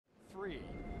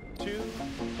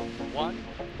Sun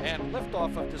and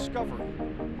liftoff of Discovery,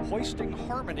 hoisting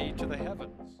harmony to the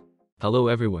heavens. Hello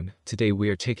everyone, today we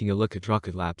are taking a look at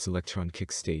Rocket Lab's Electron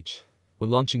Kick Stage. When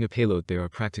launching a payload there are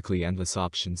practically endless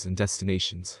options and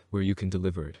destinations where you can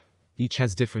deliver it. Each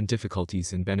has different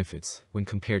difficulties and benefits when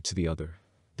compared to the other.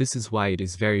 This is why it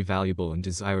is very valuable and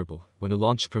desirable when a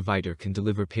launch provider can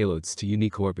deliver payloads to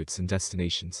unique orbits and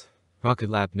destinations.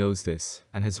 Rocket Lab knows this,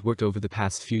 and has worked over the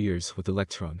past few years with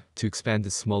Electron to expand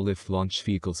the small lift launch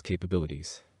vehicle's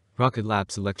capabilities. Rocket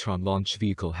Lab's Electron launch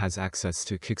vehicle has access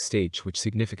to a kick stage which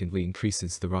significantly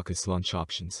increases the rocket's launch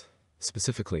options.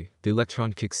 Specifically, the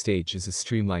Electron Kick Stage is a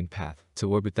streamlined path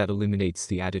to orbit that eliminates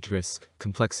the added risk,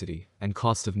 complexity, and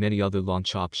cost of many other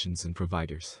launch options and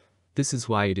providers. This is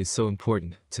why it is so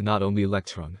important to not only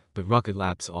Electron, but Rocket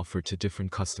Lab's offer to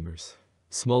different customers.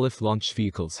 Small lift launch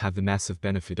vehicles have the massive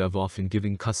benefit of often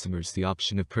giving customers the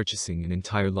option of purchasing an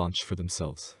entire launch for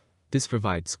themselves. This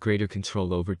provides greater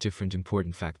control over different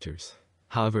important factors.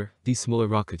 However, these smaller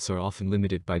rockets are often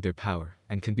limited by their power,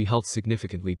 and can be helped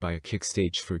significantly by a kick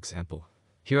stage, for example.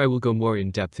 Here I will go more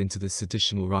in depth into this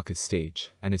additional rocket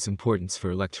stage, and its importance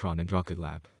for Electron and Rocket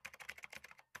Lab.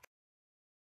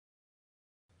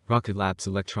 Rocket Lab's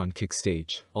Electron Kick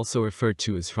Stage, also referred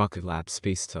to as Rocket Lab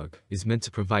Space Tug, is meant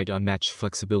to provide unmatched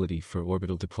flexibility for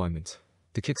orbital deployment.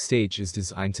 The kick stage is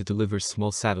designed to deliver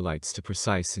small satellites to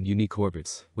precise and unique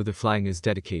orbits, whether flying as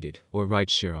dedicated or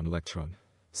rideshare on Electron.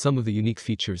 Some of the unique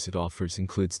features it offers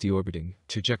includes deorbiting,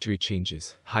 trajectory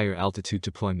changes, higher altitude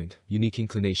deployment, unique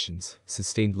inclinations,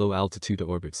 sustained low altitude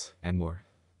orbits, and more.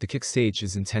 The kick stage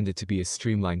is intended to be a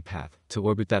streamlined path to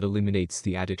orbit that eliminates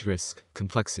the added risk,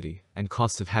 complexity, and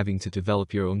cost of having to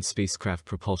develop your own spacecraft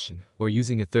propulsion, or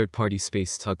using a third-party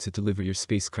space tug to deliver your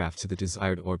spacecraft to the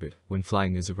desired orbit when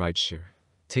flying as a rideshare.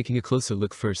 Taking a closer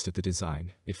look first at the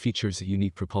design, it features a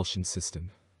unique propulsion system.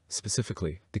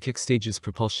 Specifically, the kick stage's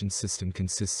propulsion system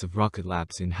consists of Rocket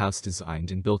Lab's in-house designed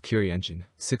and built Curie engine,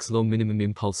 6 low minimum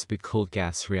impulse bit cold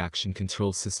gas reaction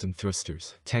control system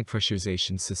thrusters, tank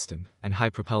pressurization system, and high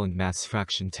propellant mass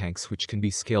fraction tanks which can be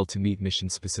scaled to meet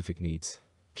mission-specific needs.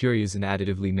 Curie is an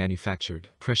additively manufactured,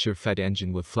 pressure-fed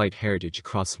engine with flight heritage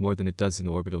across more than a dozen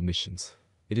orbital missions.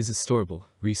 It is a storable,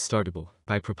 restartable,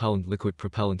 bipropellant liquid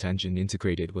propellant engine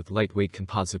integrated with lightweight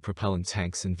composite propellant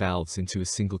tanks and valves into a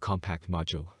single compact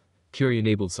module. Curie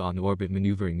enables on-orbit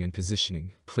maneuvering and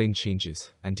positioning, plane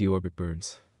changes, and deorbit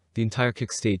burns. The entire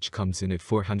kick stage comes in at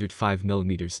 405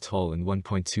 mm tall and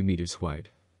 1.2 meters wide.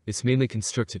 It's mainly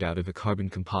constructed out of a carbon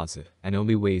composite, and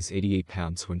only weighs 88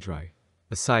 pounds when dry.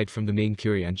 Aside from the main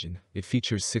Curie engine, it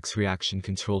features 6 reaction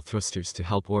control thrusters to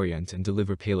help orient and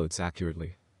deliver payloads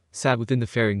accurately. Sat within the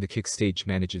fairing, the kick stage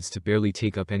manages to barely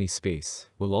take up any space,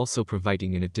 while also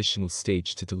providing an additional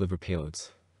stage to deliver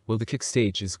payloads. While the kick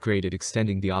stage is great at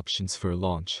extending the options for a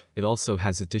launch, it also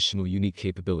has additional unique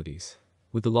capabilities.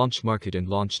 With the launch market and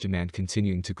launch demand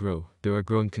continuing to grow, there are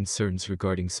growing concerns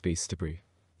regarding space debris.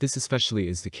 This especially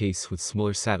is the case with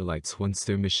smaller satellites once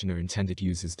their mission or intended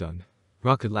use is done.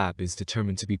 Rocket Lab is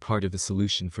determined to be part of the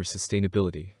solution for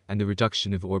sustainability and the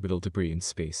reduction of orbital debris in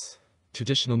space.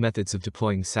 Traditional methods of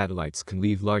deploying satellites can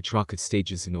leave large rocket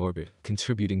stages in orbit,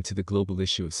 contributing to the global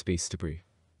issue of space debris.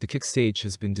 The kick stage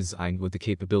has been designed with the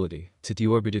capability to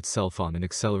deorbit itself on an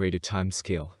accelerated time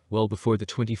scale, well before the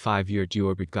 25-year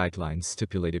deorbit guidelines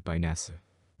stipulated by NASA.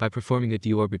 By performing a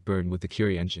deorbit burn with the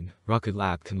Curie engine, Rocket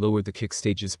Lab can lower the kick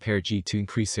stage's perigee to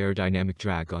increase aerodynamic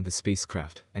drag on the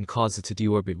spacecraft, and cause it to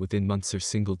deorbit within months or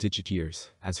single-digit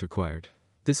years, as required.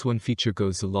 This one feature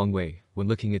goes a long way when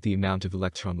looking at the amount of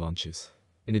Electron launches.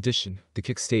 In addition, the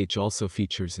kick stage also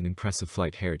features an impressive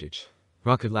flight heritage.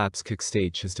 Rocket Lab's kick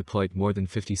stage has deployed more than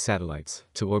 50 satellites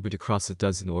to orbit across a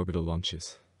dozen orbital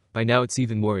launches. By now it's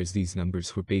even more, as these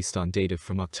numbers were based on data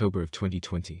from October of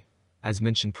 2020. As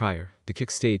mentioned prior, the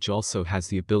kick stage also has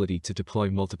the ability to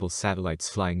deploy multiple satellites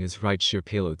flying as rideshare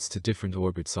payloads to different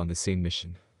orbits on the same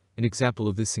mission. An example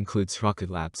of this includes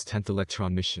Rocket Lab's 10th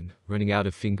Electron mission, running out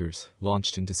of fingers,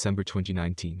 launched in December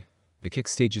 2019. The kick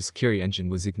stage's Curie engine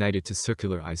was ignited to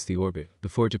circularize the orbit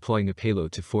before deploying a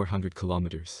payload to 400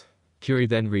 kilometers. Curie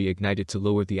then reignited to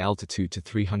lower the altitude to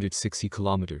 360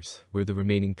 kilometers, where the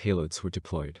remaining payloads were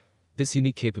deployed. This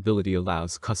unique capability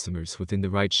allows customers within the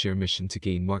rideshare mission to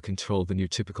gain more control than your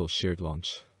typical shared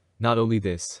launch. Not only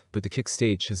this, but the kick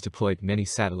stage has deployed many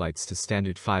satellites to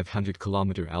standard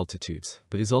 500-kilometer altitudes,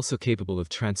 but is also capable of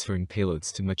transferring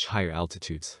payloads to much higher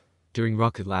altitudes. During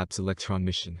Rocket Lab's Electron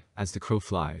mission, as the crow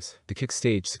flies, the kick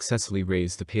stage successfully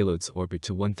raised the payload's orbit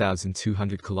to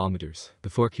 1,200 kilometers,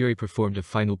 before Curie performed a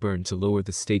final burn to lower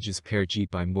the stage's perigee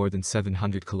by more than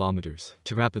 700 kilometers,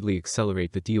 to rapidly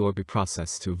accelerate the deorbit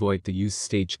process to avoid the used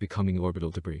stage becoming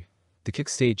orbital debris. The kick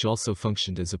stage also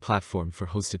functioned as a platform for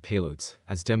hosted payloads,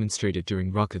 as demonstrated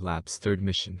during Rocket Lab's third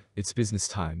mission, its business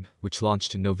time, which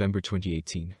launched in November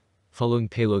 2018. Following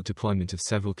payload deployment of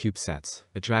several CubeSats,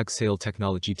 a drag sail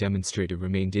technology demonstrator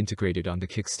remained integrated on the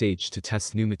kick stage to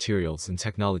test new materials and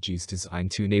technologies designed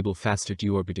to enable faster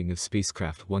deorbiting of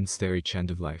spacecraft once they reach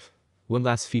end of life. One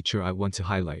last feature I want to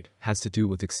highlight has to do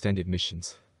with extended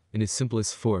missions. In its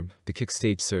simplest form, the kick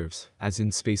stage serves as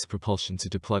in-space propulsion to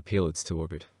deploy payloads to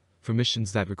orbit. For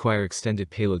missions that require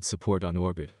extended payload support on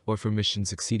orbit, or for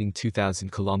missions exceeding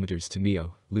 2,000 kilometers to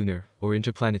MEO, lunar, or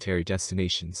interplanetary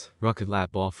destinations, Rocket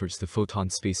Lab offers the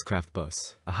Photon spacecraft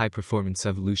bus, a high-performance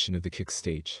evolution of the kick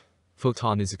stage.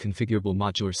 Photon is a configurable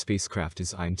modular spacecraft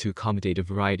designed to accommodate a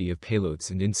variety of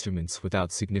payloads and instruments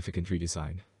without significant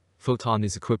redesign. Photon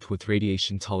is equipped with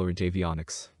radiation-tolerant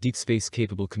avionics, deep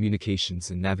space-capable communications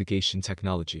and navigation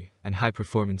technology, and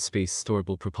high-performance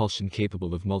space-storable propulsion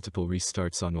capable of multiple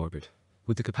restarts on orbit.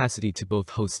 With the capacity to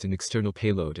both host an external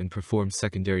payload and perform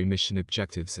secondary mission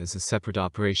objectives as a separate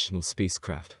operational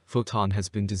spacecraft, Photon has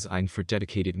been designed for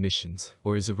dedicated missions,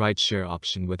 or as a ride-share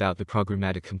option without the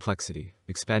programmatic complexity,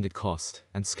 expanded cost,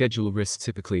 and schedule risk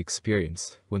typically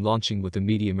experienced when launching with a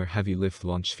medium or heavy-lift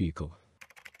launch vehicle.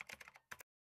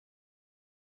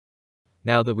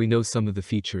 Now that we know some of the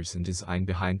features and design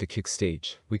behind the kick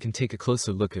stage, we can take a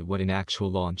closer look at what an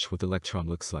actual launch with Electron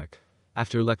looks like.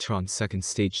 After Electron's second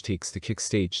stage takes the kick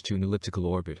stage to an elliptical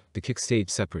orbit, the kick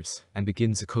stage separates and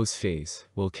begins a coast phase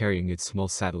while carrying its small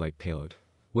satellite payload.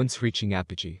 Once reaching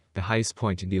apogee, the highest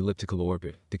point in the elliptical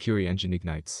orbit, the Curie engine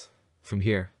ignites. From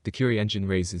here, the Curie engine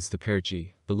raises the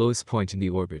perigee, the lowest point in the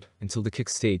orbit, until the kick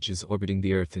stage is orbiting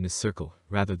the Earth in a circle,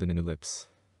 rather than an ellipse.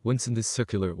 Once in this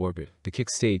circular orbit, the kick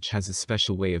stage has a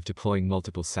special way of deploying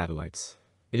multiple satellites.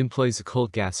 It employs a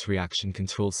cold gas reaction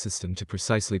control system to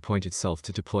precisely point itself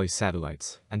to deploy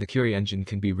satellites, and the Curie engine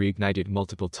can be reignited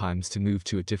multiple times to move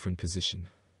to a different position.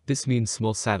 This means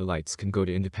small satellites can go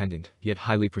to independent, yet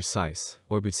highly precise,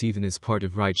 orbits even as part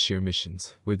of ride-share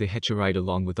missions, where they hitch a ride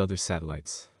along with other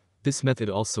satellites. This method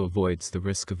also avoids the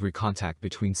risk of recontact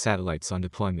between satellites on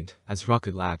deployment, as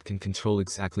Rocket Lab can control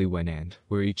exactly when and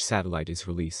where each satellite is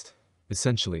released.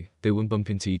 Essentially, they won't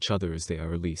bump into each other as they are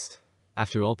released.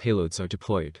 After all payloads are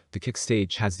deployed, the kick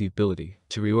stage has the ability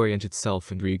to reorient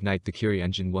itself and reignite the Curie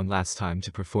engine one last time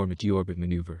to perform a deorbit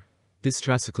maneuver. This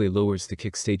drastically lowers the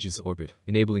kick stage's orbit,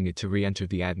 enabling it to re-enter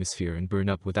the atmosphere and burn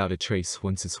up without a trace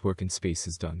once its work in space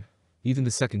is done. Even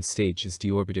the second stage is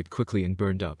deorbited quickly and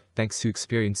burned up, thanks to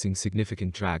experiencing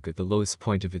significant drag at the lowest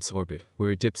point of its orbit,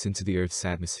 where it dips into the Earth's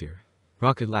atmosphere.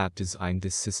 Rocket Lab designed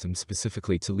this system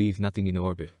specifically to leave nothing in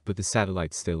orbit but the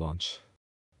satellites they launch.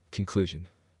 Conclusion.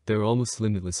 There are almost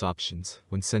limitless options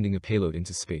when sending a payload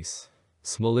into space.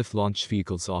 Small-lift launch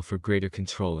vehicles offer greater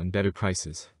control and better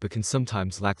prices, but can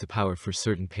sometimes lack the power for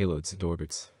certain payloads and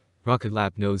orbits. Rocket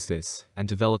Lab knows this, and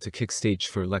developed a kick stage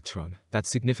for Electron that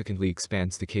significantly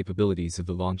expands the capabilities of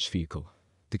the launch vehicle.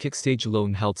 The kick stage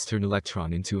alone helps turn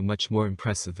Electron into a much more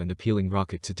impressive and appealing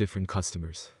rocket to different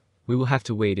customers. We will have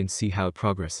to wait and see how it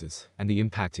progresses, and the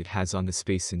impact it has on the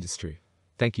space industry.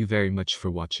 Thank you very much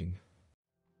for watching.